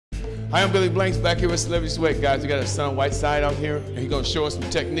Hi, I'm Billy Blanks back here with Celebrity Sweat, guys. We got Hassan Whiteside out here, and he's gonna show us some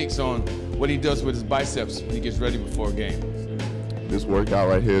techniques on what he does with his biceps when he gets ready before a game. This workout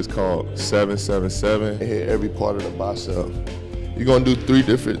right here is called 7-7-7. Hit every part of the bicep. You're gonna do three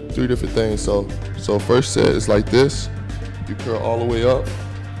different things. So first set is like this. You curl all the way up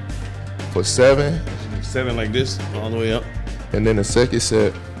for 7. 7 like this, all the way up. And then the second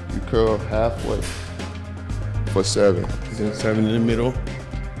set, you curl halfway for 7. Then 7 in the middle.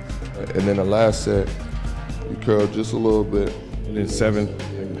 And then the last set, you curl just a little bit. And then 7.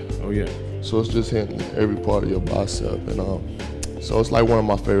 Oh yeah. So it's just hitting every part of your bicep. And so it's like one of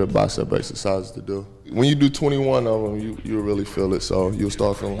my favorite bicep exercises to do. When you do 21 of them, you'll really feel it. So you'll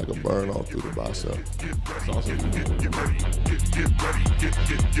start feeling like a burn all through the bicep. That's awesome.